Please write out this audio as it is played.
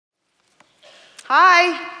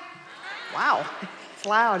Hi. Wow, it's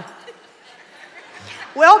loud.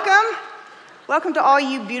 Welcome. Welcome to all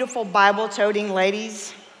you beautiful Bible-toting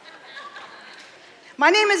ladies. My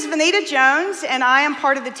name is Vanita Jones, and I am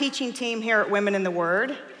part of the teaching team here at Women in the Word.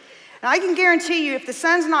 Now, I can guarantee you, if the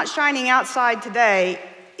sun's not shining outside today,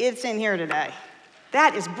 it's in here today.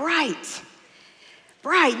 That is bright.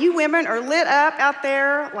 Bright. You women are lit up out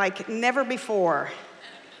there like never before.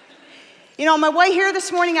 You know, on my way here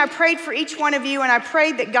this morning, I prayed for each one of you, and I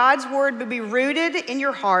prayed that God's word would be rooted in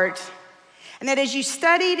your heart, and that as you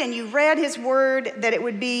studied and you read his word, that it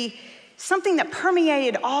would be something that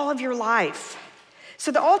permeated all of your life.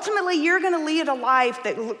 So that ultimately you're going to lead a life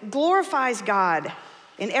that glorifies God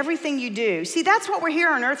in everything you do. See, that's what we're here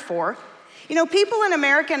on earth for. You know, people in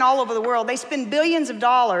America and all over the world, they spend billions of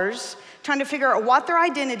dollars trying to figure out what their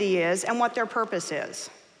identity is and what their purpose is.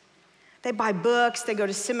 They buy books, they go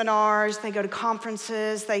to seminars, they go to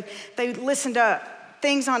conferences, they listen to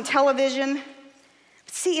things on television.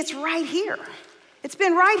 But see, it's right here. It's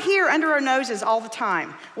been right here under our noses all the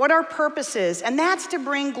time, what our purpose is, and that's to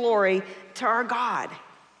bring glory to our God.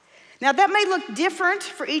 Now, that may look different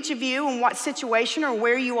for each of you in what situation or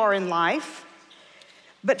where you are in life,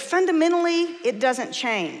 but fundamentally, it doesn't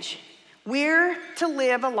change. We're to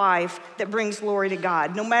live a life that brings glory to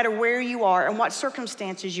God, no matter where you are and what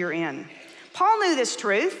circumstances you're in. Paul knew this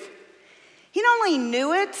truth. He not only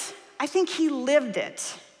knew it, I think he lived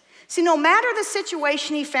it. See, no matter the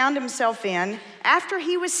situation he found himself in, after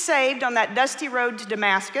he was saved on that dusty road to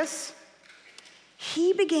Damascus,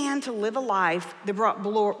 he began to live a life that brought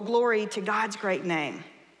glory to God's great name.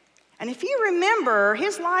 And if you remember,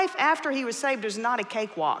 his life after he was saved was not a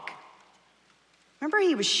cakewalk. Remember,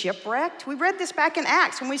 he was shipwrecked? We read this back in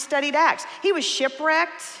Acts when we studied Acts. He was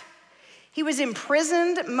shipwrecked. He was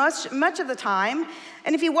imprisoned much of the time.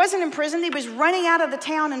 And if he wasn't imprisoned, he was running out of the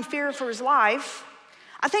town in fear for his life.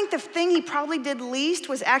 I think the thing he probably did least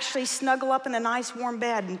was actually snuggle up in a nice warm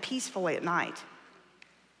bed and peacefully at night.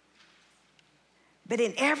 But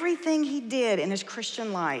in everything he did in his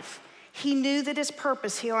Christian life, he knew that his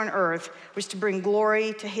purpose here on earth was to bring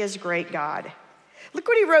glory to his great God. Look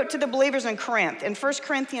what he wrote to the believers in Corinth in 1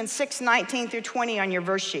 Corinthians 6:19 through 20 on your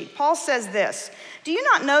verse sheet. Paul says this, "Do you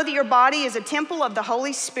not know that your body is a temple of the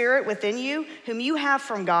Holy Spirit within you, whom you have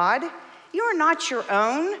from God? You are not your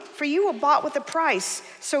own, for you were bought with a price.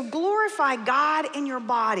 So glorify God in your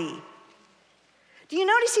body." Do you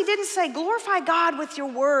notice he didn't say glorify God with your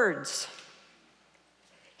words?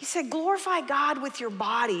 He said glorify God with your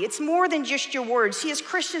body. It's more than just your words. See, as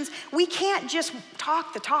Christians, we can't just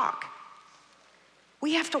talk the talk.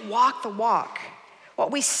 We have to walk the walk. What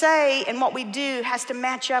we say and what we do has to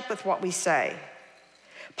match up with what we say.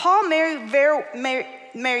 Paul very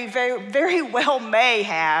well may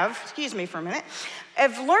have, excuse me for a minute,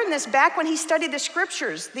 have learned this back when he studied the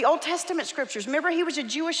scriptures, the Old Testament scriptures. Remember, he was a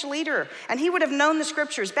Jewish leader, and he would have known the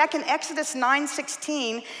scriptures. Back in Exodus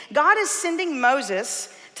 9:16, God is sending Moses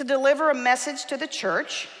to deliver a message to the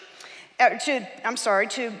church, to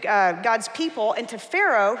God's people, and to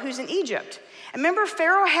Pharaoh, who's in Egypt. And remember,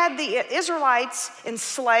 Pharaoh had the Israelites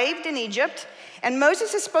enslaved in Egypt, and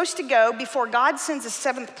Moses is supposed to go before God sends a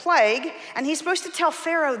seventh plague, and he's supposed to tell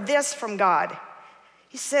Pharaoh this from God.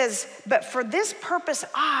 He says, "But for this purpose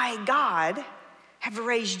I, God, have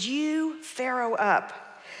raised you, Pharaoh, up,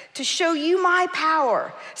 to show you my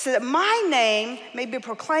power, so that my name may be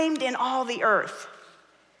proclaimed in all the earth."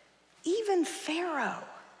 Even Pharaoh,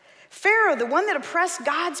 the one that oppressed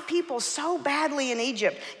God's people so badly in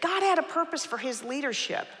Egypt, God had a purpose for his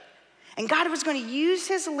leadership. And God was going to use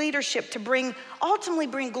his leadership to ultimately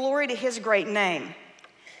bring glory to his great name.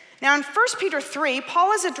 Now in 1 Peter 3,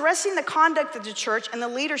 Paul is addressing the conduct of the church and the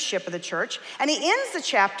leadership of the church. And he ends the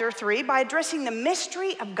chapter 3 by addressing the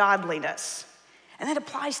mystery of godliness. And that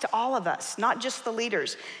applies to all of us, not just the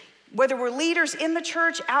leaders. Whether we're leaders in the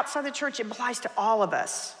church, outside the church, it applies to all of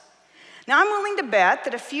us. Now, I'm willing to bet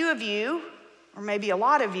that a few of you, or maybe a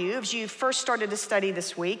lot of you, as you first started to study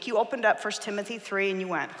this week, you opened up 1 Timothy 3 and you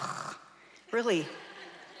went, really?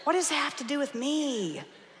 What does that have to do with me?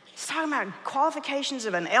 It's talking about qualifications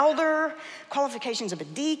of an elder, qualifications of a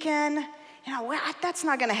deacon. You know, that's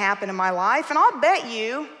not going to happen in my life. And I'll bet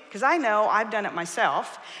you, because I know I've done it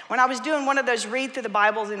myself, when I was doing one of those read through the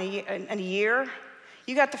Bibles in a year,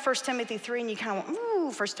 you got to 1 Timothy 3 and you kind of went,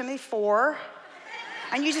 ooh, 1 Timothy 4.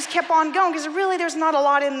 And you just kept on going because really there's not a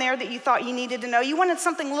lot in there that you thought you needed to know. You wanted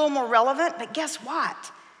something a little more relevant, but guess what?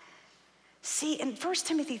 See, in 1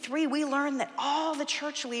 Timothy 3, we learn that all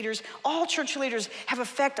church leaders have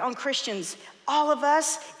effect on Christians. All of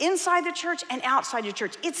us, inside the church and outside the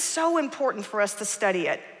church. It's so important for us to study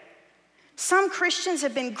it. Some Christians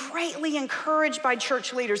have been greatly encouraged by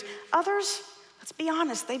church leaders. Others, let's be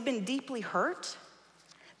honest, they've been deeply hurt.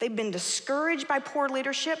 They've been discouraged by poor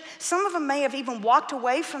leadership. Some of them may have even walked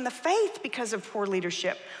away from the faith because of poor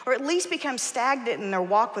leadership, or at least become stagnant in their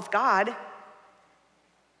walk with God.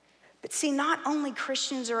 But see, not only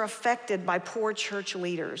Christians are affected by poor church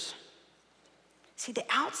leaders. See, the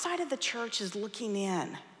outside of the church is looking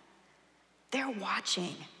in. They're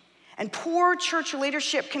watching. And poor church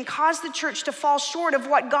leadership can cause the church to fall short of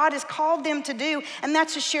what God has called them to do, and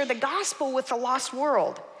that's to share the gospel with the lost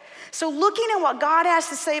world. So looking at what God has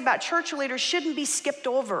to say about church leaders shouldn't be skipped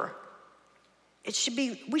over.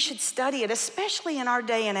 We should study it, especially in our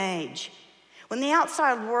day and age, when the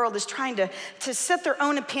outside world is trying to set their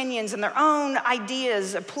own opinions and their own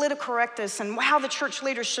ideas of political correctness and how the church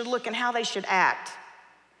leaders should look and how they should act.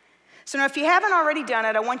 So now if you haven't already done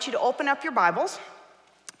it, I want you to open up your Bibles.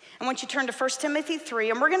 I want you to turn to 1 Timothy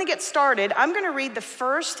 3, and we're going to get started. I'm going to read the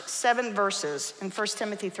first 7 verses in 1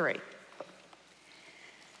 Timothy 3.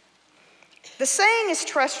 The saying is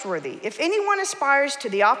trustworthy. If anyone aspires to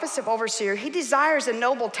the office of overseer, he desires a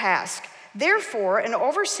noble task. Therefore, an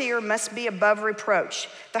overseer must be above reproach,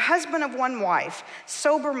 the husband of one wife,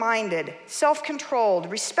 sober-minded,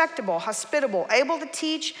 self-controlled, respectable, hospitable, able to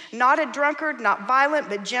teach, not a drunkard, not violent,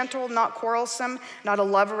 but gentle, not quarrelsome, not a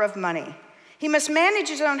lover of money. He must manage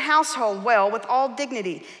his own household well with all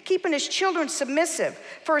dignity, keeping his children submissive.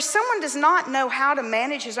 For if someone does not know how to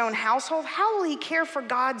manage his own household, how will he care for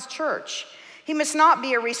God's church? He must not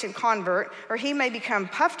be a recent convert, or he may become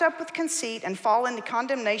puffed up with conceit and fall into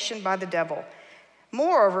condemnation by the devil.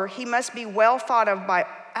 Moreover, he must be well thought of by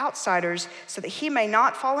outsiders, so that he may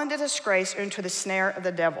not fall into disgrace or into the snare of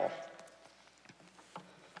the devil.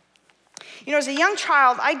 You know, as a young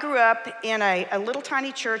child, I grew up in a little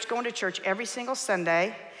tiny church, going to church every single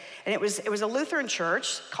Sunday. And it was a Lutheran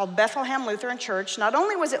church called Bethlehem Lutheran Church. Not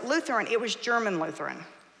only was it Lutheran, it was German Lutheran.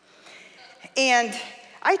 And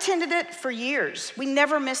I attended it for years. We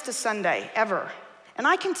never missed a Sunday, ever. And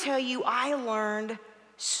I can tell you, I learned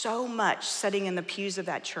so much sitting in the pews of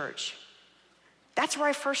that church. That's where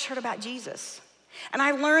I first heard about Jesus. And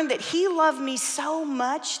I learned that he loved me so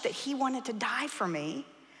much that he wanted to die for me.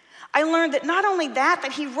 I learned that not only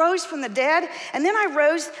that he rose from the dead, and then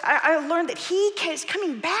I learned that he is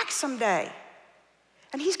coming back someday.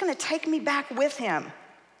 And he's gonna take me back with him.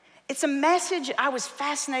 It's a message I was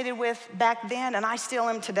fascinated with back then, and I still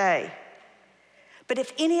am today. But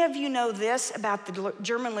if any of you know this about the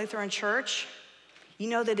German Lutheran Church, you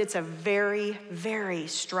know that it's a very, very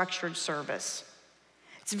structured service.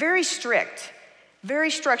 It's very strict,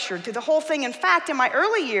 very structured through the whole thing. In fact, in my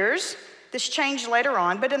early years, this changed later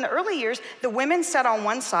on, but in the early years, the women sat on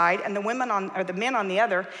one side and the men on the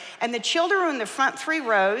other, and the children in the front 3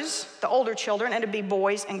 rows, the older children, and it'd be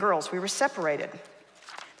boys and girls. We were separated.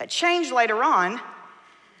 That changed later on,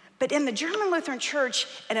 but in the German Lutheran Church,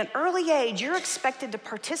 at an early age, you're expected to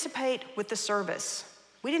participate with the service.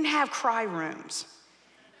 We didn't have cry rooms.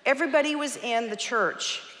 Everybody was in the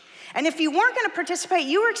church. And if you weren't gonna participate,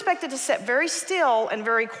 you were expected to sit very still and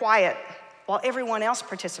very quiet while everyone else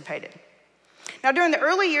participated. Now, during the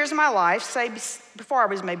early years of my life, say before I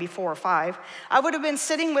was maybe 4 or 5, I would have been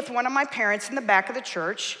sitting with one of my parents in the back of the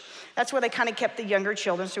church. That's where they kind of kept the younger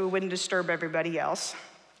children so we wouldn't disturb everybody else.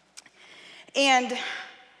 And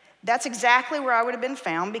that's exactly where I would have been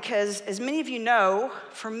found, because as many of you know,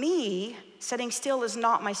 for me, sitting still is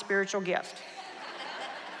not my spiritual gift.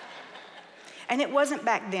 And it wasn't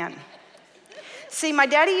back then. See, my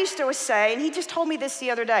daddy used to always say, and he just told me this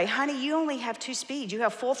the other day, honey, you only have 2 speeds. You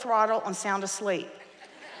have full throttle and sound asleep.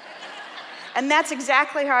 And that's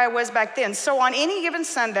exactly how I was back then. So on any given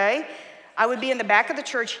Sunday, I would be in the back of the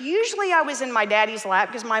church. Usually I was in my daddy's lap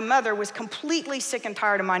because my mother was completely sick and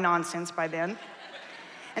tired of my nonsense by then.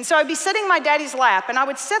 And so I'd be sitting in my daddy's lap, and I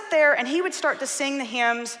would sit there, and he would start to sing the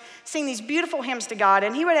hymns, sing these beautiful hymns to God,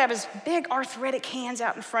 and he would have his big arthritic hands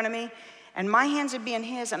out in front of me, and my hands would be in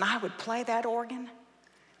his, and I would play that organ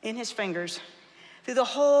in his fingers through the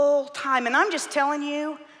whole time. And I'm just telling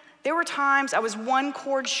you, there were times I was 1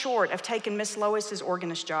 chord short of taking Miss Lois's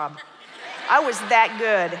organist job. I was that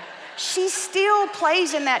good. She still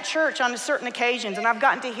plays in that church on certain occasions, and I've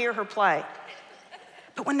gotten to hear her play.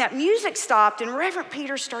 But when that music stopped and Reverend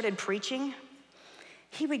Peter started preaching,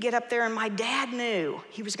 he would get up there, and my dad knew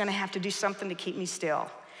he was gonna have to do something to keep me still.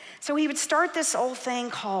 So he would start this old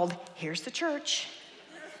thing called, here's the church,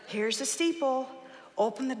 here's the steeple,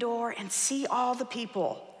 open the door and see all the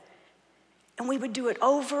people. And we would do it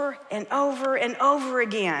over and over and over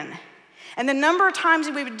again. And the number of times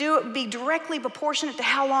that we would do it would be directly proportionate to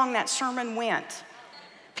how long that sermon went.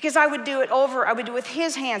 because I would do it with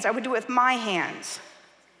his hands, I would do it with my hands.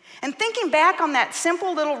 And thinking back on that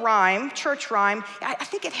simple little rhyme, church rhyme, I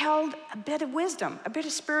think it held a bit of wisdom, a bit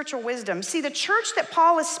of spiritual wisdom. See, the church that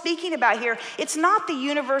Paul is speaking about here, it's not the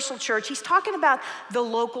universal church. He's talking about the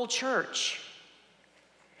local church.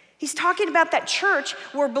 He's talking about that church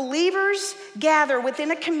where believers gather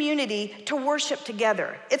within a community to worship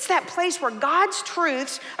together. It's that place where God's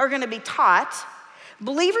truths are going to be taught,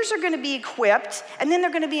 believers are going to be equipped, and then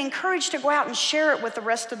they're going to be encouraged to go out and share it with the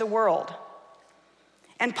rest of the world.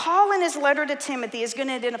 And Paul, in his letter to Timothy, is going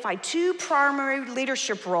to identify two primary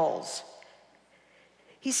leadership roles.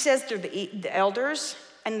 He says they're the elders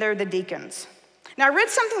and they're the deacons. Now, I read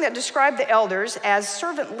something that described the elders as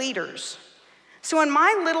servant leaders. So in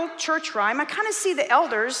my little church rhyme, I kind of see the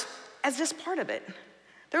elders as this part of it.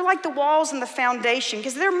 They're like the walls and the foundation,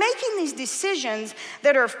 because they're making these decisions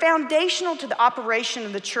that are foundational to the operation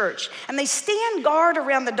of the church. And they stand guard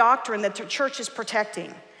around the doctrine that the church is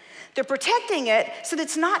protecting. They're protecting it so that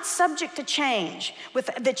it's not subject to change with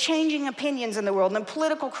the changing opinions in the world and the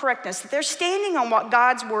political correctness. That they're standing on what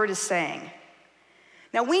God's word is saying.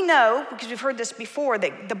 Now we know, because we've heard this before,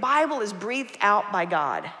 that the Bible is breathed out by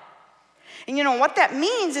God. And you know what that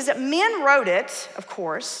means is that men wrote it, of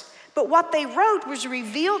course, but what they wrote was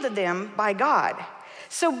revealed to them by God.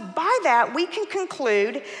 So by that, we can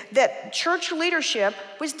conclude that church leadership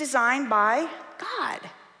was designed by God.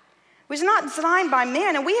 Was not designed by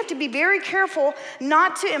men, and we have to be very careful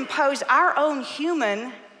not to impose our own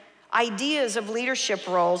human ideas of leadership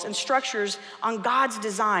roles and structures on God's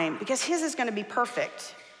design, because his is going to be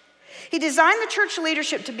perfect. He designed the church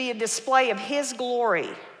leadership to be a display of his glory,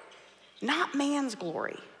 not man's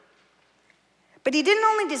glory. But he didn't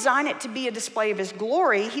only design it to be a display of his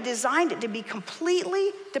glory, he designed it to be completely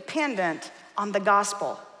dependent on the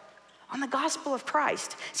gospel of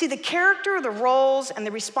Christ. See, the character, the roles, and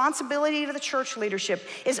the responsibility of the church leadership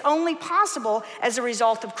is only possible as a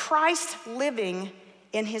result of Christ living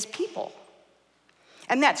in his people.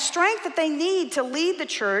 And that strength that they need to lead the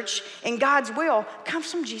church in God's will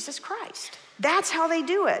comes from Jesus Christ. That's how they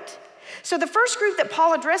do it. So the first group that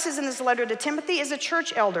Paul addresses in this letter to Timothy is the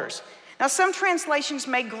church elders. Now, some translations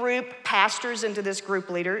may group pastors into this group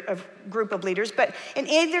of leaders, but in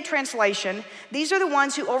either translation, these are the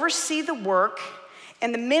ones who oversee the work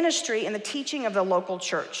and the ministry and the teaching of the local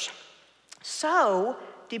church. So,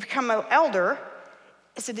 to become an elder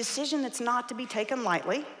is a decision that's not to be taken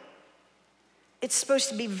lightly. It's supposed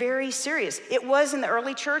to be very serious. It was in the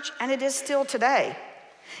early church, and it is still today.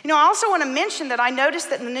 You know, I also want to mention that I noticed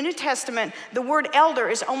that in the New Testament, the word elder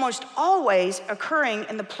is almost always occurring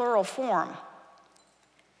in the plural form.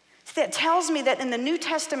 So that tells me that in the New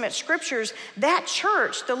Testament scriptures, that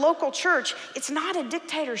church, the local church, it's not a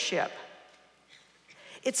dictatorship.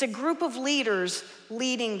 It's a group of leaders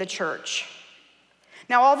leading the church.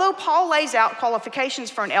 Now, although Paul lays out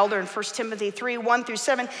qualifications for an elder in 1 Timothy 3, 1 through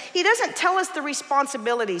 7, he doesn't tell us the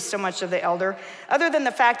responsibilities so much of the elder, other than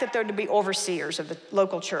the fact that they're to be overseers of the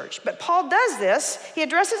local church. But Paul does this. He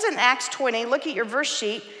addresses in Acts 20, look at your verse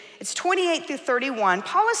sheet, it's 28 through 31.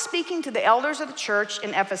 Paul is speaking to the elders of the church in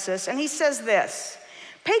Ephesus, and he says this: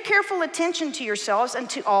 "Pay careful attention to yourselves and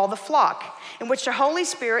to all the flock, in which the Holy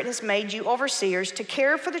Spirit has made you overseers to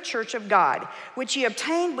care for the church of God, which he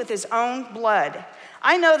obtained with his own blood.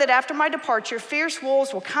 I know that after my departure, fierce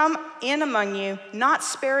wolves will come in among you, not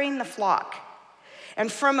sparing the flock.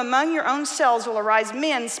 And from among your own selves will arise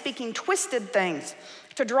men speaking twisted things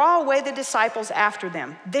to draw away the disciples after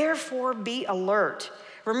them. Therefore be alert,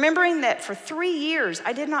 remembering that for 3 years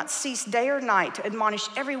I did not cease day or night to admonish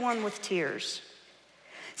everyone with tears."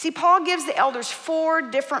 See, Paul gives the elders 4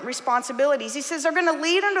 different responsibilities. He says they're going to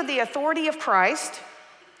lead under the authority of Christ,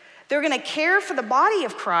 they're going to care for the body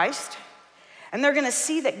of Christ, and they're going to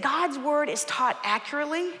see that God's word is taught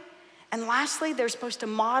accurately. And lastly, they're supposed to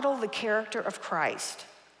model the character of Christ.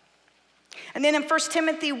 And then in 1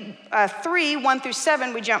 Timothy 3, 1 through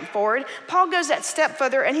 7, we jump forward. Paul goes that step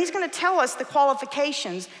further, and he's going to tell us the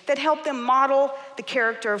qualifications that help them model the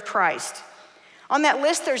character of Christ. On that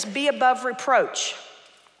list, there's be above reproach.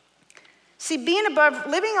 See,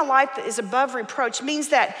 living a life that is above reproach means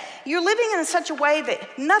that you're living in such a way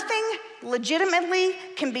that nothing legitimately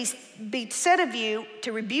can be said of you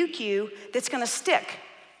to rebuke you that's going to stick.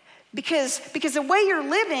 Because the way you're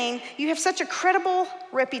living, you have such a credible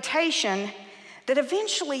reputation that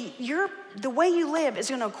eventually the way you live is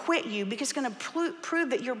going to acquit you, because it's going to prove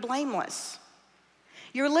that you're blameless.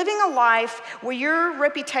 You're living a life where your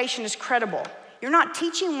reputation is credible. You're not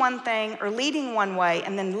teaching one thing or leading one way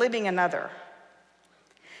and then living another.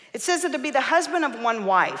 It says that to be the husband of one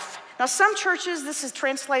wife. Now, some churches, this is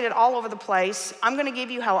translated all over the place. I'm going to give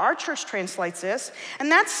you how our church translates this.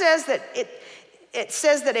 And that says that it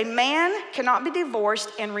says that a man cannot be divorced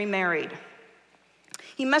and remarried.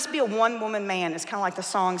 He must be a one-woman man, it's kind of like the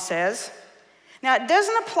song says. Now, it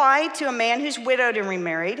doesn't apply to a man who's widowed and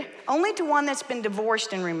remarried, only to one that's been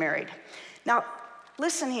divorced and remarried. Now,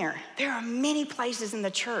 listen here. There are many places in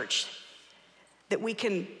the church that we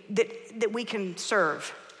can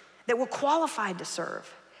serve, that we're qualified to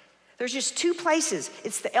serve. There's just two places.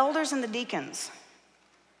 It's the elders and the deacons.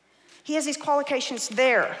 He has these qualifications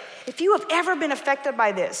there. If you have ever been affected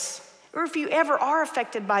by this, or if you ever are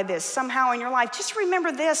affected by this somehow in your life, just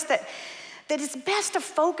remember this, that it's best to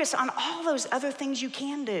focus on all those other things you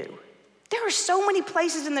can do. There are so many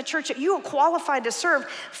places in the church that you are qualified to serve.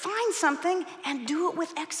 Find something and do it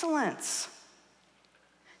with excellence.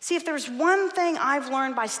 See, if there's one thing I've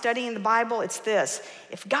learned by studying the Bible, it's this.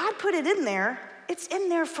 If God put it in there, it's in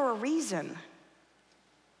there for a reason.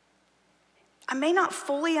 I may not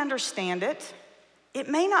fully understand it. It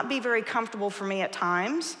may not be very comfortable for me at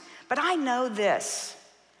times, but I know this.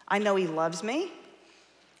 I know He loves me.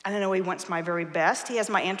 I know He wants my very best. He has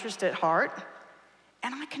my interest at heart,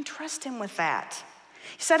 and I can trust Him with that.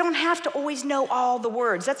 So I don't have to always know all the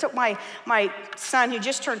words. That's what my son, who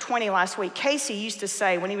just turned 20 last week, Casey, used to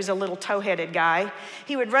say when he was a little toe-headed guy.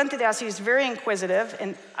 He would run through the house. He was very inquisitive,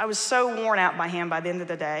 and I was so worn out by him by the end of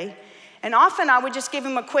the day. And often I would just give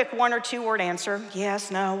him a quick 1 or 2 word answer,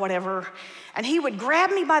 yes, no, whatever. And he would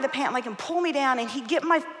grab me by the pant leg and pull me down, and he'd get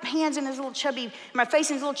my face in his little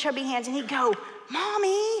chubby hands, and he'd go,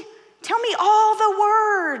 Mommy, tell me all the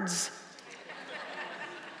words.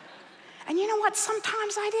 And you know what?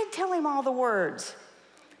 Sometimes I did tell him all the words,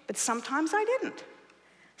 but sometimes I didn't.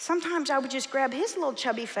 Sometimes I would just grab his little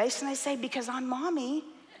chubby face and I'd say, because I'm Mommy,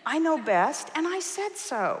 I know best, and I said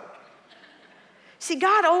so. See,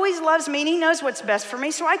 God always loves me and He knows what's best for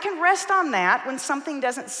me, so I can rest on that when something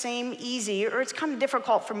doesn't seem easy or it's kind of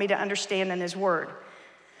difficult for me to understand in His Word.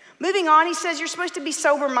 Moving on, he says you're supposed to be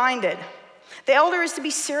sober-minded. The elder is to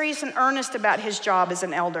be serious and earnest about his job as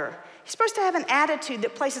an elder. He's supposed to have an attitude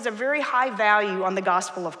that places a very high value on the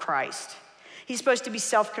gospel of Christ. He's supposed to be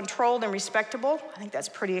self-controlled and respectable. I think that's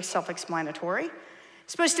pretty self-explanatory. He's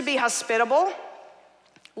supposed to be hospitable.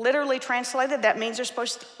 Literally translated, that means they're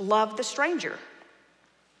supposed to love the stranger.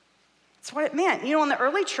 That's what it meant. You know, in the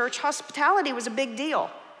early church, hospitality was a big deal.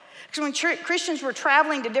 Because when Christians were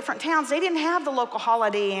traveling to different towns, they didn't have the local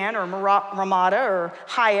Holiday Inn or Ramada or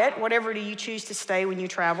Hyatt, whatever you choose to stay when you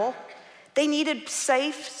travel. They needed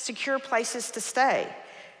safe, secure places to stay.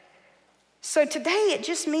 So today, it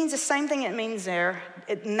just means the same thing it means there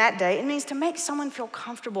in that day. It means to make someone feel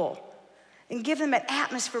comfortable and give them an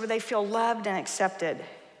atmosphere where they feel loved and accepted.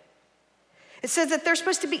 It says that they're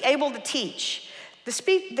supposed to be able to teach. This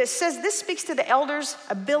speaks to the elder's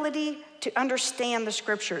ability to understand the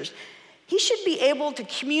scriptures. He should be able to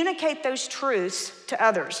communicate those truths to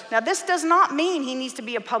others. Now, this does not mean he needs to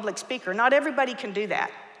be a public speaker. Not everybody can do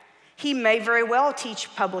that. He may very well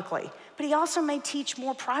teach publicly, but he also may teach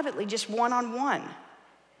more privately, just one-on-one.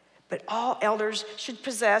 But all elders should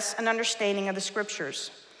possess an understanding of the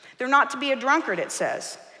scriptures. They're not to be a drunkard, it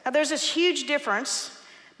says. Now, there's this huge difference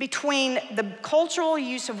between the cultural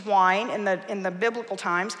use of wine in the biblical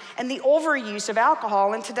times and the overuse of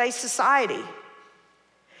alcohol in today's society.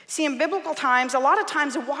 See, in biblical times, a lot of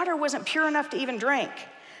times the water wasn't pure enough to even drink,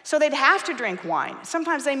 so they'd have to drink wine.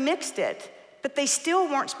 Sometimes they mixed it, but they still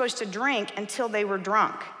weren't supposed to drink until they were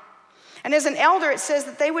drunk. And as an elder, it says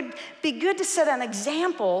that they would be good to set an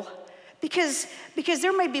example because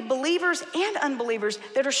there may be believers and unbelievers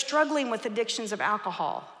that are struggling with addictions of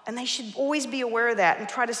alcohol, and they should always be aware of that and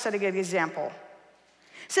try to set a good example.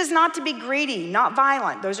 It says not to be greedy, not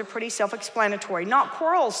violent. Those are pretty self-explanatory. Not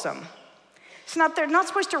quarrelsome. They're not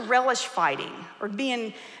supposed to relish fighting or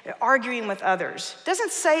arguing with others. It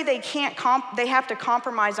doesn't say they have to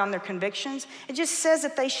compromise on their convictions. It just says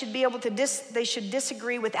that they should be able to they should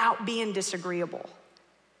disagree without being disagreeable.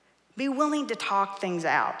 Be willing to talk things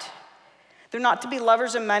out. They're not to be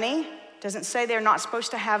lovers of money. It doesn't say they're not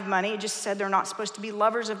supposed to have money. It just said they're not supposed to be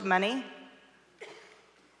lovers of money.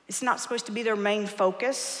 It's not supposed to be their main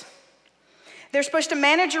focus. They're supposed to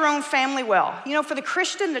manage your own family well. You know, for the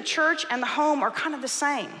Christian, the church and the home are kind of the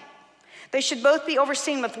same. They should both be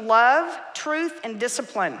overseen with love, truth, and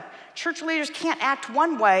discipline. Church leaders can't act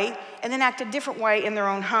one way and then act a different way in their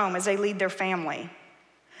own home as they lead their family.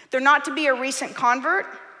 They're not to be a recent convert.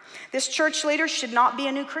 This church leader should not be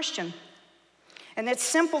a new Christian. And it's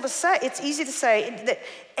simple to say, it's easy to say that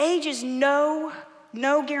age is no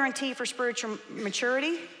guarantee for spiritual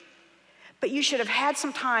maturity, But you should have had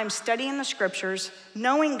some time studying the scriptures,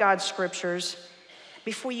 knowing God's scriptures,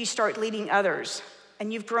 before you start leading others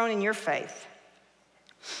and you've grown in your faith.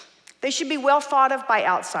 They should be well thought of by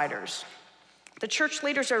outsiders. The church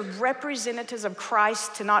leaders are representatives of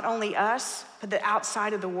Christ to not only us, but the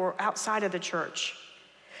outside of the world, outside of the church.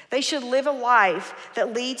 They should live a life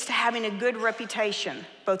that leads to having a good reputation,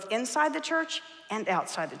 both inside the church and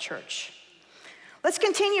outside the church. Let's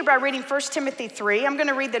continue by reading 1 Timothy 3. I'm going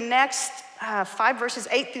to read the next 5 verses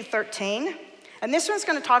 8 through 13. And this one's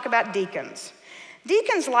going to talk about deacons.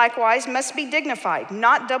 Deacons likewise must be dignified,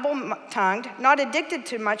 not double-tongued, not addicted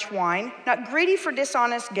to much wine, not greedy for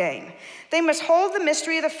dishonest gain. They must hold the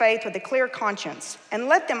mystery of the faith with a clear conscience, and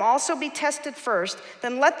let them also be tested first,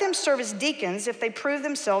 then let them serve as deacons if they prove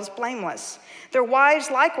themselves blameless. Their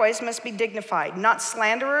wives likewise must be dignified, not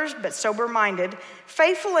slanderers, but sober-minded,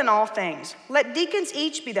 faithful in all things. Let deacons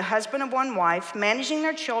each be the husband of one wife, managing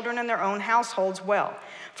their children and their own households well.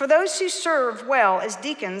 For those who serve well as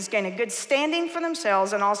deacons gain a good standing for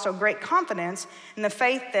themselves and also great confidence in the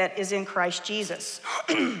faith that is in Christ Jesus.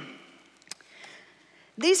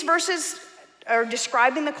 These verses are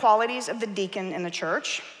describing the qualities of the deacon in the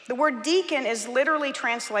church. The word deacon is literally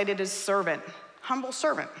translated as servant, humble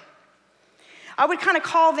servant. I would kind of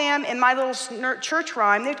call them, in my little church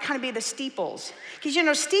rhyme, they'd kind of be the steeples.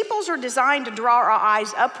 Because, steeples are designed to draw our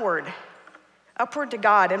eyes upward to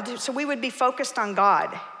God, and so we would be focused on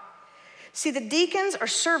God. See, the deacons are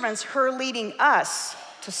servants who are leading us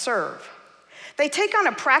to serve. They take on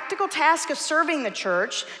a practical task of serving the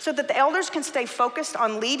church so that the elders can stay focused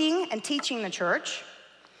on leading and teaching the church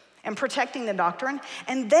and protecting the doctrine,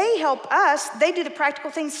 and they help us, they do the practical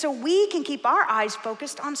things so we can keep our eyes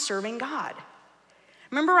focused on serving God.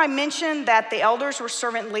 Remember I mentioned that the elders were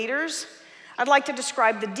servant leaders? I'd like to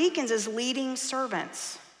describe the deacons as leading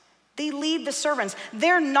servants. They lead the servants.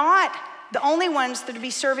 They're not the only ones that will be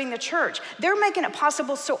serving the church. They're making it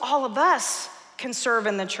possible so all of us can serve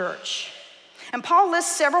in the church. And Paul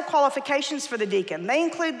lists several qualifications for the deacon. They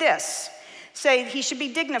include this. Say he should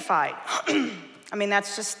be dignified. I mean,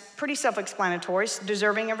 that's just pretty self-explanatory,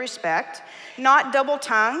 deserving of respect. Not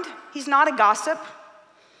double-tongued. He's not a gossip.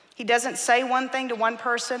 He doesn't say one thing to one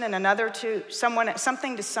person and another to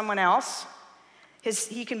something to someone else.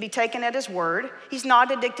 He can be taken at his word. He's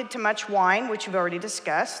not addicted to much wine, which we've already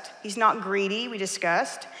discussed. He's not greedy, we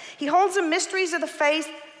discussed. He holds the mysteries of the faith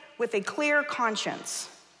with a clear conscience.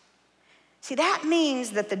 See, that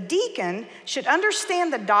means that the deacon should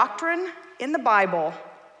understand the doctrine in the Bible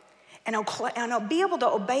and be able to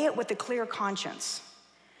obey it with a clear conscience.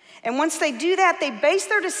 And once they do that, they base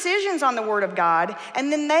their decisions on the Word of God,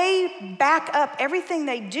 and then they back up everything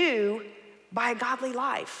they do by a godly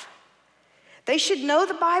life. They should know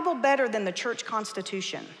the Bible better than the church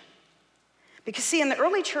constitution. Because see, in the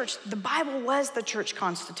early church, the Bible was the church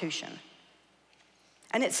constitution.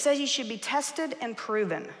 And it says you should be tested and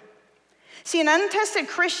proven. See, an untested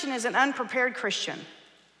Christian is an unprepared Christian.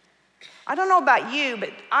 I don't know about you,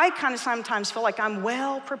 but I kind of sometimes feel like I'm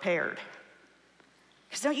well prepared.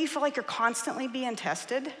 Because don't you feel like you're constantly being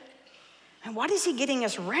tested? And what is he getting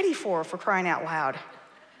us ready for crying out loud?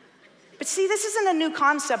 But see, this isn't a new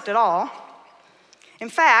concept at all. In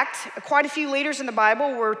fact, quite a few leaders in the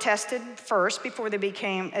Bible were tested first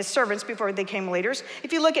as servants before they became leaders.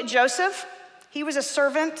 If you look at Joseph, he was a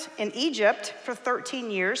servant in Egypt for 13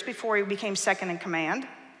 years before he became second in command.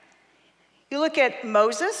 You look at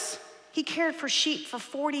Moses, he cared for sheep for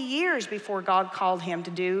 40 years before God called him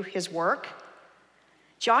to do his work.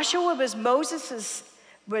 Joshua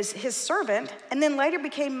was his servant, and then later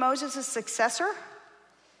became Moses' successor.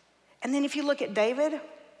 And then if you look at David,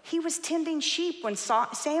 he was tending sheep when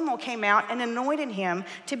Samuel came out and anointed him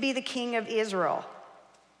to be the king of Israel.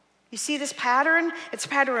 You see this pattern? It's a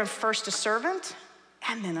pattern of first a servant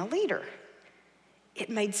and then a leader. It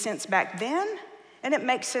made sense back then, and it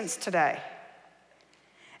makes sense today.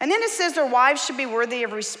 And then it says their wives should be worthy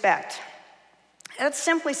of respect. That's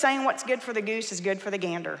simply saying what's good for the goose is good for the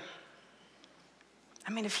gander.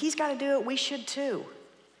 I mean, if he's got to do it, we should too.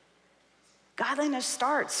 Godliness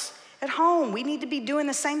starts at home. We need to be doing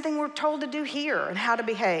the same thing we're told to do here and how to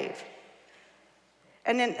behave.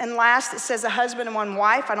 And then last, it says a husband and one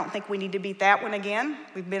wife. I don't think we need to beat that one again.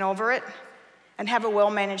 We've been over it. And have a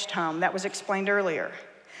well-managed home. That was explained earlier.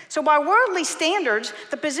 So by worldly standards,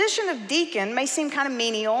 the position of deacon may seem kind of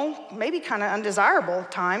menial, maybe kind of undesirable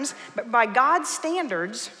at times, but by God's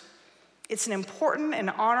standards, it's an important and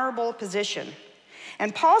honorable position.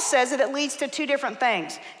 And Paul says that it leads to two different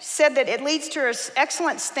things. He said that it leads to an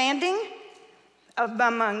excellent standing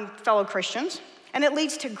among fellow Christians, and it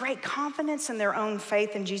leads to great confidence in their own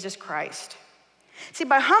faith in Jesus Christ. See,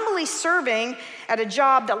 by humbly serving at a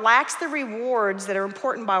job that lacks the rewards that are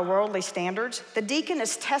important by worldly standards, the deacon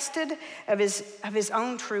is tested of his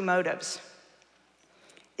own true motives.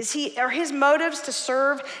 Are his motives to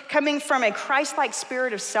serve coming from a Christ-like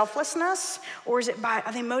spirit of selflessness, or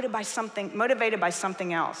are they motivated by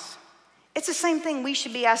something else? It's the same thing we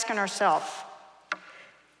should be asking ourselves.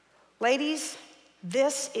 Ladies,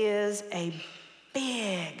 this is a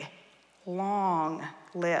big, long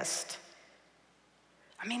list.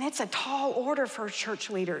 I mean, it's a tall order for church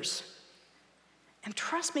leaders. And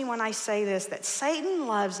trust me when I say this, that Satan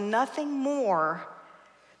loves nothing more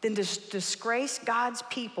than to disgrace God's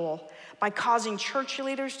people by causing church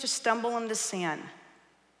leaders to stumble into sin.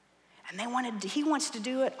 And he wants to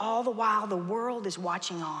do it all the while the world is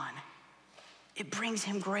watching on. It brings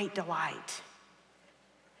him great delight.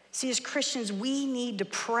 See, as Christians, we need to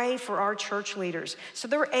pray for our church leaders so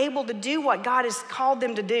they're able to do what God has called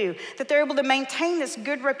them to do, that they're able to maintain this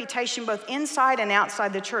good reputation both inside and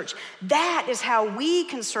outside the church. That is how we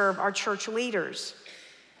can serve our church leaders.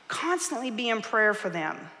 Constantly be in prayer for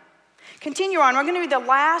them. Continue on. We're going to read the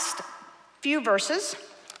last few verses,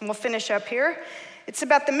 and we'll finish up here. It's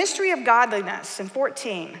about the mystery of godliness in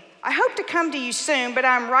 14. I hope to come to you soon, but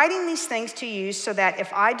I'm writing these things to you so that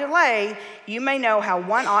if I delay, you may know how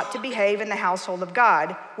one ought to behave in the household of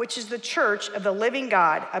God, which is the church of the living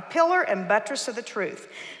God, a pillar and buttress of the truth.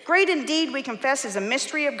 Great indeed, we confess, is a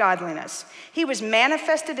mystery of godliness. He was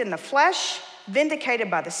manifested in the flesh,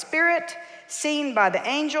 vindicated by the Spirit, seen by the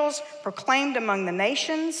angels, proclaimed among the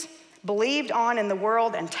nations, believed on in the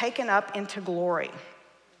world, and taken up into glory.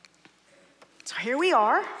 So here we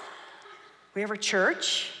are. We have our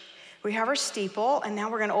church. We have our steeple, and now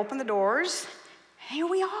we're going to open the doors. Here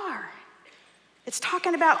we are. It's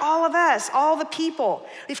talking about all of us, all the people.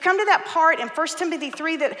 We've come to that part in 1 Timothy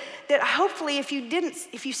 3 that hopefully if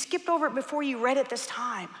you skipped over it before you read it this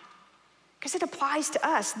time, because it applies to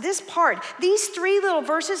us. This part, these 3 little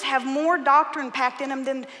verses have more doctrine packed in them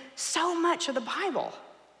than so much of the Bible.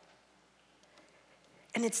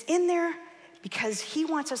 And it's in there because he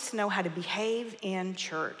wants us to know how to behave in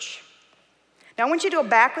church. Now, I want you to go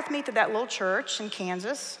back with me to that little church in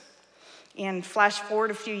Kansas and flash forward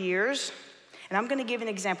a few years, and I'm going to give an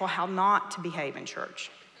example how not to behave in church,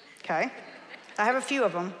 okay? I have a few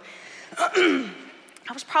of them. I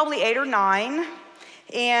was probably 8 or 9,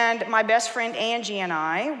 and my best friend Angie and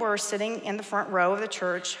I were sitting in the front row of the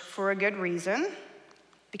church for a good reason,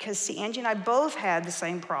 because, see, Angie and I both had the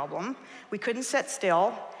same problem. We couldn't sit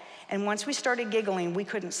still, and once we started giggling, we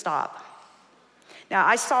couldn't stop. Now,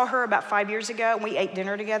 I saw her about 5 years ago, and we ate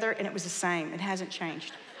dinner together, and it was the same. It hasn't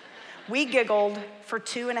changed. We giggled for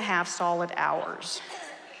 2.5 solid hours.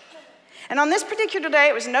 And on this particular day,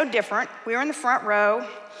 it was no different. We were in the front row,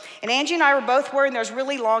 and Angie and I were both wearing those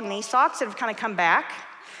really long knee socks that have kind of come back.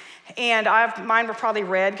 And mine were probably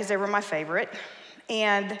red because they were my favorite.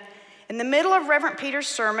 And in the middle of Reverend Peter's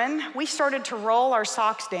sermon, we started to roll our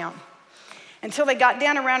socks down until they got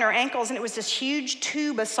down around our ankles, and it was this huge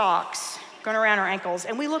tube of socks going around our ankles,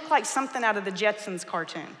 and we looked like something out of the Jetsons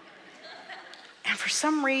cartoon. And for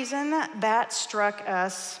some reason, that struck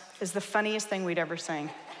us as the funniest thing we'd ever seen.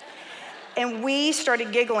 And we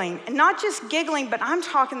started giggling, and not just giggling, but I'm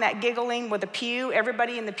talking that giggling with the pew.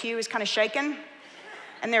 Everybody in the pew is kind of shaking,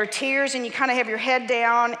 and there are tears, and you kind of have your head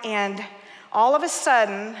down, and all of a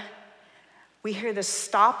sudden, we hear this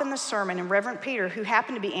stop in the sermon, and Reverend Peter, who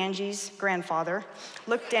happened to be Angie's grandfather,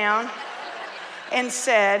 looked down and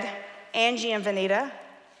said, Angie and Vanita,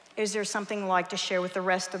 is there something you'd like to share with the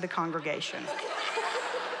rest of the congregation?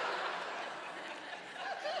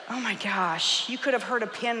 Oh my gosh, you could have heard a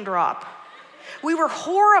pin drop. We were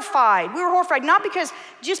horrified. Not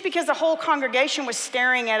just because the whole congregation was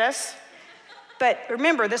staring at us, but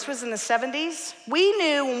remember, this was in the 70s. We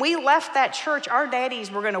knew when we left that church, our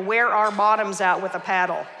daddies were going to wear our bottoms out with a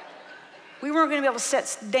paddle. We weren't going to be able to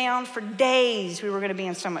sit down for days. We were going to be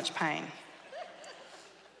in so much pain.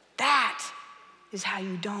 That is how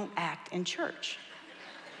you don't act in church.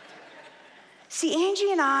 See,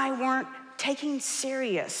 Angie and I weren't taking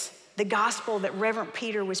serious the gospel that Reverend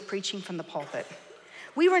Peter was preaching from the pulpit.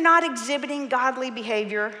 We were not exhibiting godly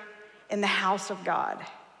behavior in the house of God.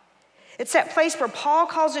 It's that place where Paul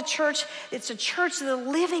calls a church, it's a church of the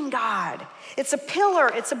living God. It's a pillar,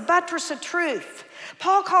 it's a buttress of truth.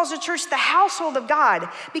 Paul calls a church the household of God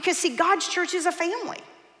because, see, God's church is a family.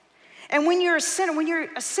 And when you're a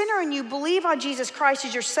sinner and you believe on Jesus Christ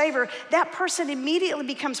as your Savior, that person immediately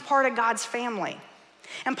becomes part of God's family.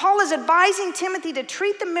 And Paul is advising Timothy to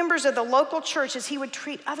treat the members of the local church as he would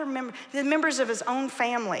treat the members of his own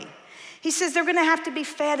family. He says they're gonna have to be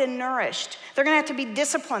fed and nourished. They're gonna have to be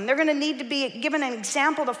disciplined. They're gonna need to be given an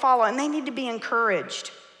example to follow, and they need to be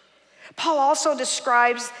encouraged. Paul also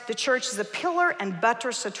describes the church as a pillar and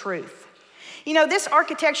buttress of truth. You know, this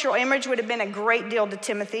architectural image would have been a great deal to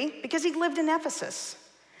Timothy because he lived in Ephesus.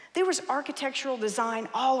 There was architectural design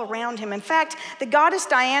all around him. In fact, the goddess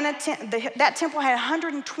Diana, that temple had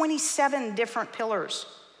 127 different pillars.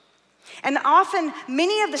 And often,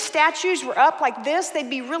 many of the statues were up like this. They'd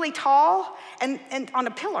be really tall and on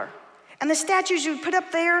a pillar. And the statues you would put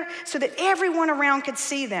up there so that everyone around could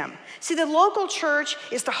see them. See, the local church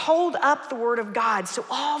is to hold up the word of God so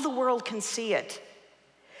all the world can see it.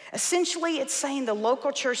 Essentially, it's saying the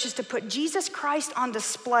local church is to put Jesus Christ on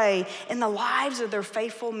display in the lives of their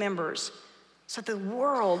faithful members so the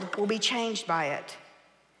world will be changed by it.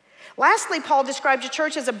 Lastly, Paul describes the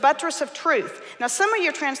church as a buttress of truth. Now, some of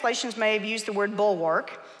your translations may have used the word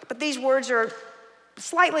bulwark, but these words are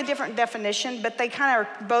slightly different definition, but they kind of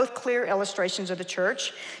are both clear illustrations of the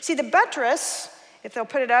church. See, the buttress, if they'll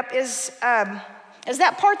put it up, is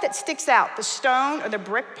that part that sticks out, the stone or the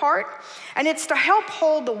brick part, and it's to help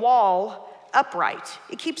hold the wall upright.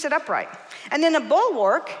 It keeps it upright. And then a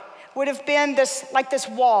bulwark would have been this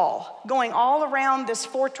wall going all around this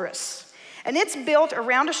fortress. And it's built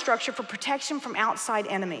around a structure for protection from outside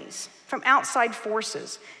enemies, from outside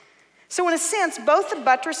forces. So in a sense, both the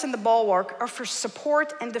buttress and the bulwark are for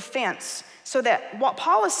support and defense. So that what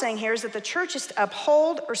Paul is saying here is that the church is to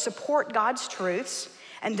uphold or support God's truths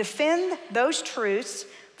and defend those truths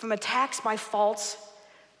from attacks by false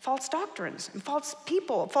doctrines and false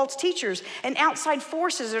people, false teachers, and outside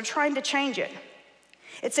forces that are trying to change it.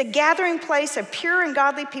 It's a gathering place of pure and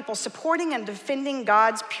godly people supporting and defending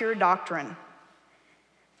God's pure doctrine.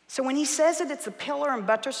 So when he says that it's a pillar and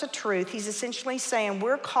buttress of truth, he's essentially saying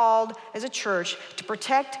we're called as a church to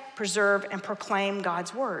protect, preserve, and proclaim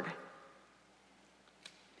God's word.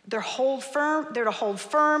 They're to hold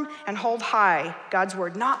firm and hold high God's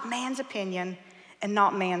word, not man's opinion and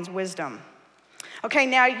not man's wisdom. Okay,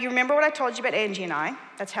 now you remember what I told you about Angie and I.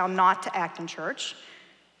 That's how not to act in church.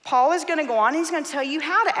 Paul is going to go on, and he's going to tell you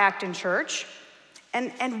how to act in church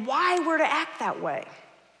and why we're to act that way.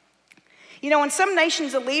 You know, in some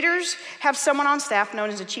nations, the leaders have someone on staff known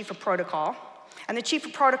as a chief of protocol. And the chief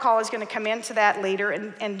of protocol is going to come into that leader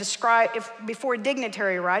and describe, before a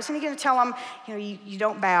dignitary arrives, and he's going to tell them, you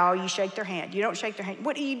don't bow, you shake their hand. You don't shake their hand.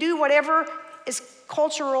 You do whatever is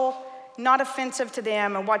cultural, not offensive to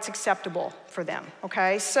them, and what's acceptable for them,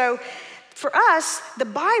 okay? So for us, the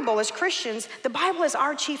Bible, as Christians, the Bible is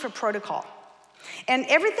our chief of protocol. And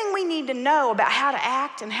everything we need to know about how to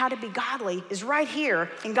act and how to be godly is right here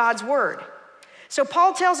in God's word. So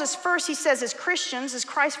Paul tells us first, he says, as Christians, as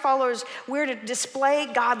Christ followers, we're to display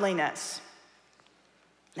godliness.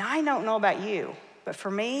 Now, I don't know about you, but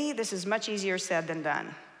for me, this is much easier said than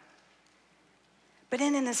done. But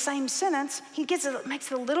then in the same sentence,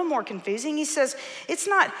 makes it a little more confusing. He says, it's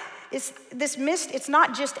not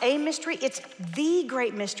just a mystery, it's the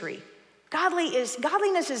great mystery.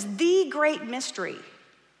 Godliness is the great mystery.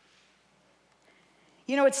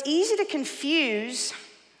 You know, it's easy to confuse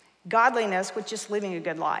godliness with just living a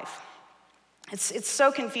good life. It's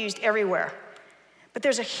so confused everywhere. But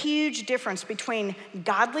there's a huge difference between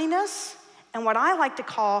godliness and what I like to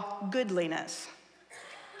call goodliness.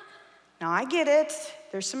 Now, I get it.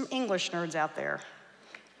 There's some English nerds out there.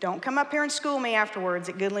 Don't come up here and school me afterwards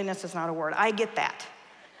that goodliness is not a word. I get that.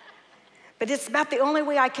 But it's about the only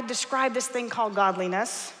way I could describe this thing called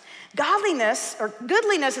godliness. Godliness, or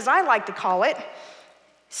goodliness as I like to call it,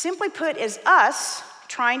 simply put, is us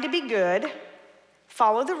trying to be good,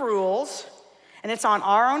 follow the rules, and it's on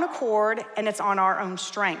our own accord, and it's on our own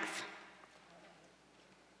strength.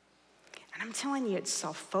 And I'm telling you, it's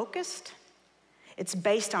self-focused. It's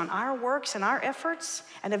based on our works and our efforts,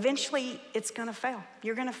 and eventually it's going to fail.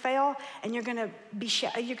 You're going to fail, and you're going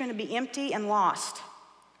to be empty and lost.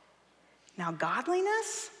 Now,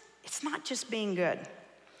 godliness, it's not just being good.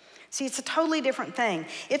 See, it's a totally different thing.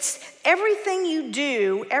 It's everything you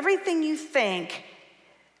do, everything you think,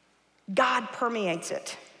 God permeates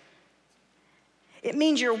it. It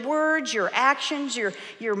means your words, your actions,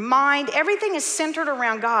 your mind, everything is centered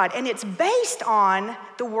around God, and it's based on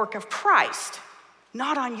the work of Christ,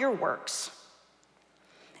 not on your works.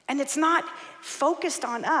 And it's not focused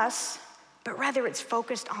on us, but rather it's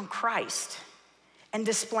focused on Christ and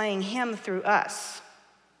displaying Him through us.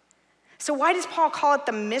 So why does Paul call it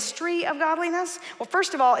the mystery of godliness? Well,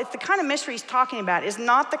 first of all, it's the kind of mystery he's talking about is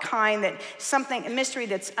not the kind a mystery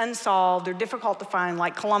that's unsolved or difficult to find,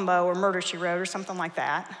 like Columbo or Murder, She Wrote or something like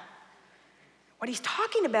that. What he's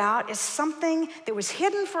talking about is something that was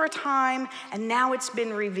hidden for a time and now it's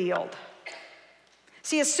been revealed.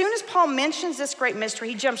 See, as soon as Paul mentions this great mystery,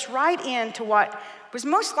 he jumps right into what was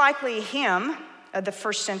most likely a hymn of the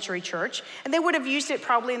first century church, and they would have used it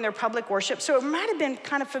probably in their public worship, so it might have been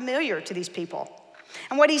kind of familiar to these people.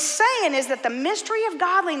 And what he's saying is that the mystery of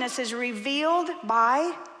godliness is revealed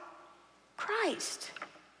by Christ.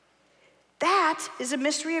 That is a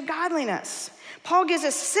mystery of godliness. Paul gives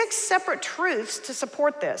us 6 separate truths to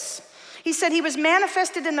support this. He said he was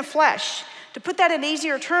manifested in the flesh. To put that in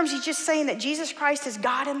easier terms, he's just saying that Jesus Christ is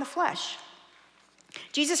God in the flesh.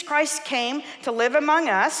 Jesus Christ came to live among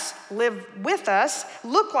us, live with us,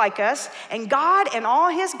 look like us, and God and all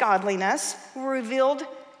his godliness were revealed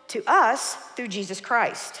to us through Jesus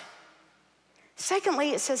Christ.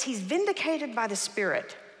 Secondly, it says he's vindicated by the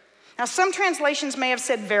Spirit. Now, some translations may have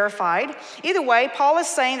said verified. Either way, Paul is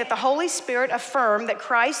saying that the Holy Spirit affirmed that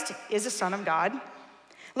Christ is the Son of God.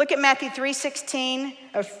 Look at Matthew 3:16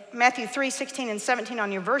 and 17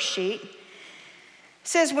 on your verse sheet. It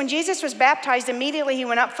says, when Jesus was baptized, immediately he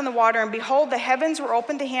went up from the water, and behold, the heavens were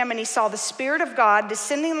opened to him, and he saw the Spirit of God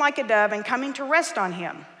descending like a dove and coming to rest on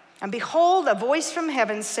him. And behold, a voice from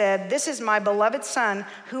heaven said, this is my beloved Son,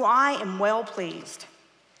 who I am well pleased.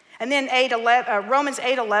 And then Romans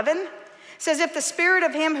 8:11 says, if the Spirit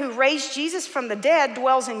of him who raised Jesus from the dead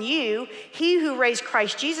dwells in you, he who raised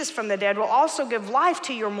Christ Jesus from the dead will also give life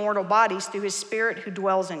to your mortal bodies through his Spirit who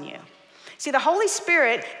dwells in you. See, the Holy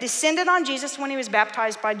Spirit descended on Jesus when he was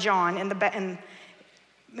baptized by John, and that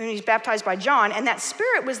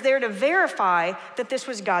Spirit was there to verify that this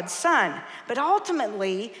was God's Son. But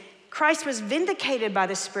ultimately, Christ was vindicated by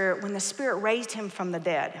the Spirit when the Spirit raised him from the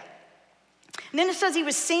dead. And then it says he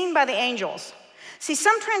was seen by the angels. See,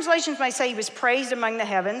 some translations might say he was praised among the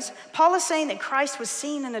heavens. Paul is saying that Christ was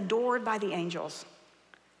seen and adored by the angels.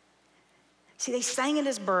 See, they sang at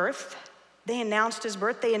his birth. They announced his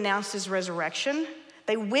birth. They announced his resurrection.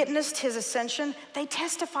 They witnessed his ascension. They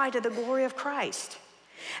testified to the glory of Christ.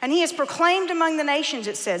 And he is proclaimed among the nations,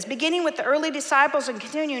 it says, beginning with the early disciples and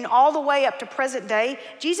continuing all the way up to present day.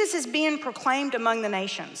 Jesus is being proclaimed among the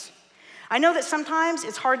nations. I know that sometimes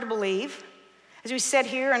it's hard to believe. As we sit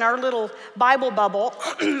here in our little Bible bubble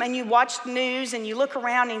and you watch the news and you look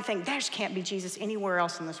around and you think, there can't be Jesus anywhere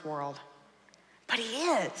else in this world. But he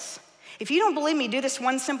is. If you don't believe me, do this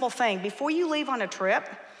one simple thing. Before you leave on a trip,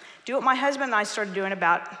 do what my husband and I started doing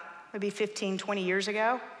about maybe 15, 20 years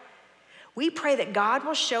ago. We pray that God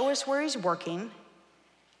will show us where he's working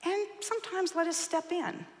and sometimes let us step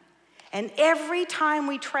in. And every time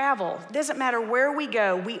we travel, doesn't matter where we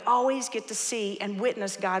go, we always get to see and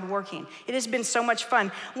witness God working. It has been so much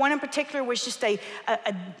fun. One in particular was just a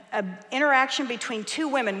interaction between 2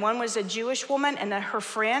 women. One was a Jewish woman and her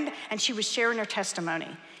friend, and she was sharing her testimony.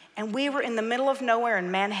 And we were in the middle of nowhere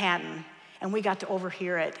in Manhattan, and we got to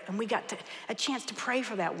overhear it, and we got a chance to pray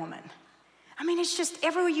for that woman. I mean, it's just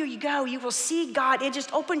everywhere you go, you will see God. It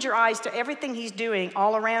just opens your eyes to everything he's doing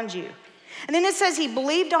all around you. And then it says he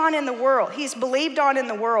believed on in the world. He's believed on in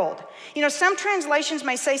the world. You know, some translations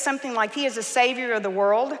may say something like he is a savior of the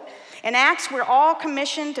world. In Acts, we're all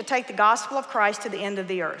commissioned to take the gospel of Christ to the end of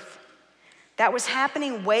the earth. That was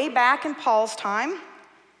happening way back in Paul's time,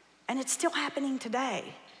 and it's still happening today.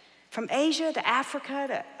 From Asia to Africa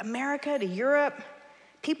to America to Europe,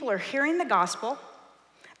 people are hearing the gospel,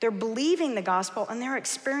 they're believing the gospel, and they're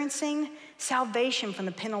experiencing salvation from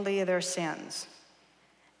the penalty of their sins.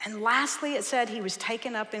 And lastly, it said he was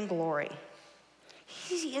taken up in glory.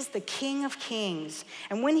 He is the King of Kings.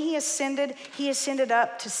 And when he ascended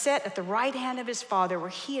up to sit at the right hand of his Father, where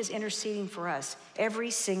he is interceding for us every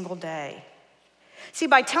single day. See,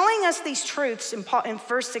 by telling us these truths in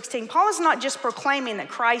verse 16, Paul is not just proclaiming that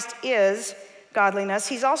Christ is godliness.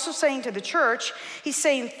 He's also saying to the church, he's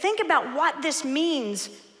saying, think about what this means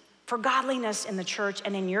for godliness in the church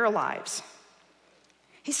and in your lives.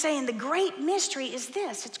 He's saying the great mystery is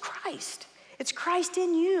this, it's Christ. It's Christ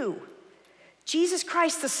in you. Jesus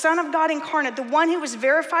Christ, the Son of God incarnate, the one who was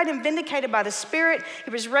verified and vindicated by the Spirit.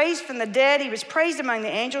 He was raised from the dead. He was praised among the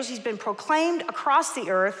angels. He's been proclaimed across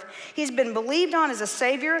the earth. He's been believed on as a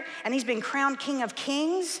Savior, and he's been crowned King of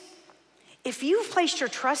Kings. If you've placed your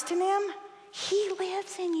trust in him, he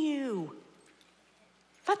lives in you.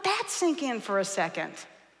 Let that sink in for a second.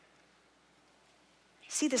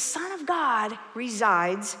 See, the Son of God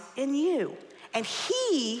resides in you, and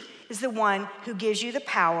he is the one who gives you the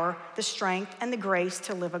power, the strength, and the grace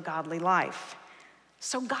to live a godly life.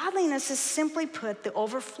 So godliness is simply put the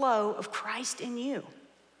overflow of Christ in you.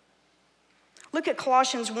 Look at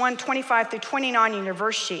Colossians 1:25 through 29 in your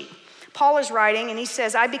verse sheet. Paul is writing, and he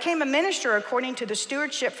says, I became a minister according to the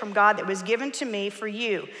stewardship from God that was given to me for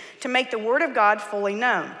you, to make the word of God fully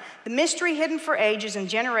known, the mystery hidden for ages and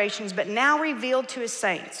generations, but now revealed to his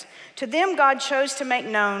saints. To them God chose to make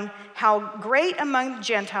known how great among the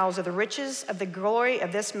Gentiles are the riches of the glory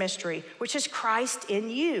of this mystery, which is Christ in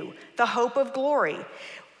you, the hope of glory.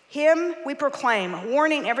 Him we proclaim,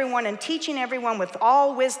 warning everyone and teaching everyone with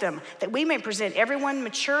all wisdom, that we may present everyone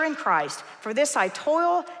mature in Christ. For this I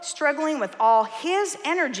toil, struggling with all his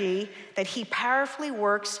energy that he powerfully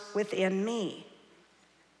works within me.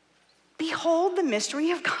 Behold the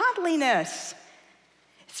mystery of godliness.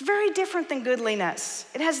 It's very different than goodliness.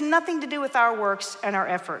 It has nothing to do with our works and our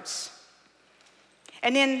efforts.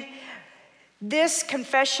 And in this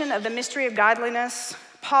confession of the mystery of godliness,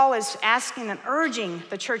 Paul is asking and urging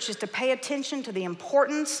the churches to pay attention to the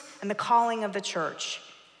importance and the calling of the church.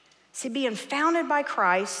 See, being founded by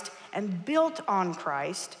Christ and built on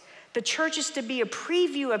Christ, the church is to be a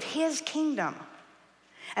preview of his kingdom.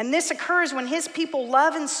 And this occurs when his people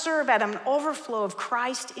love and serve out of an overflow of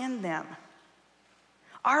Christ in them.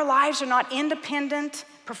 Our lives are not independent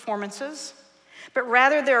performances, but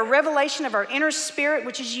rather they're a revelation of our inner spirit,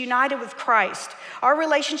 which is united with Christ. Our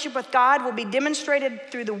relationship with God will be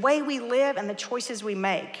demonstrated through the way we live and the choices we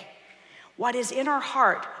make. What is in our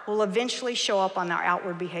heart will eventually show up on our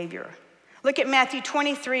outward behavior. Look at Matthew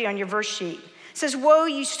 23 on your verse sheet. It says, woe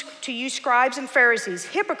to you scribes and Pharisees,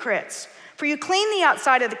 hypocrites, for you clean the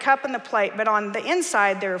outside of the cup and the plate, but on the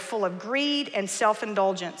inside they're full of greed and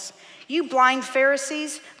self-indulgence. You blind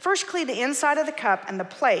Pharisees, first clean the inside of the cup and the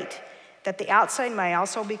plate, that the outside may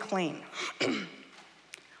also be clean.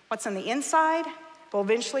 What's on the inside will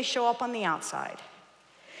eventually show up on the outside.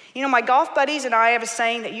 You know, my golf buddies and I have a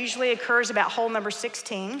saying that usually occurs about hole number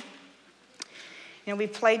 16. You know,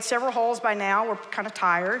 we've played several holes by now. We're kind of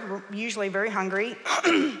tired. We're usually very hungry.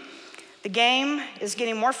 The game is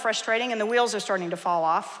getting more frustrating and the wheels are starting to fall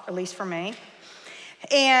off, at least for me.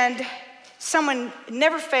 And someone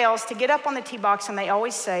never fails to get up on the tee box and they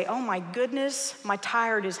always say, oh my goodness, my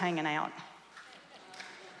tire is hanging out.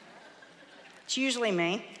 It's usually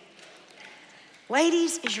me.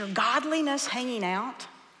 Ladies, is your godliness hanging out?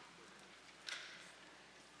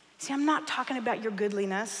 See, I'm not talking about your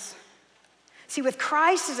goodliness. See, with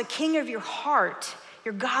Christ as a king of your heart,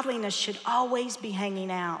 your godliness should always be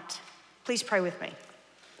hanging out. Please pray with me.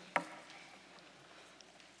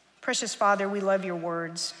 Precious Father, we love your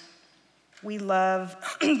words. We love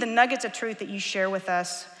the nuggets of truth that you share with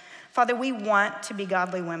us. Father, we want to be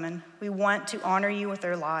godly women. We want to honor you with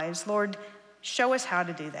our lives. Lord, show us how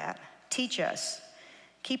to do that. Teach us.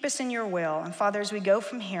 Keep us in your will. And Father, as we go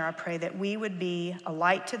from here, I pray that we would be a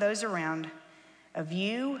light to those around of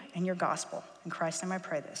you and your gospel. In Christ's name I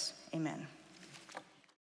pray this. Amen.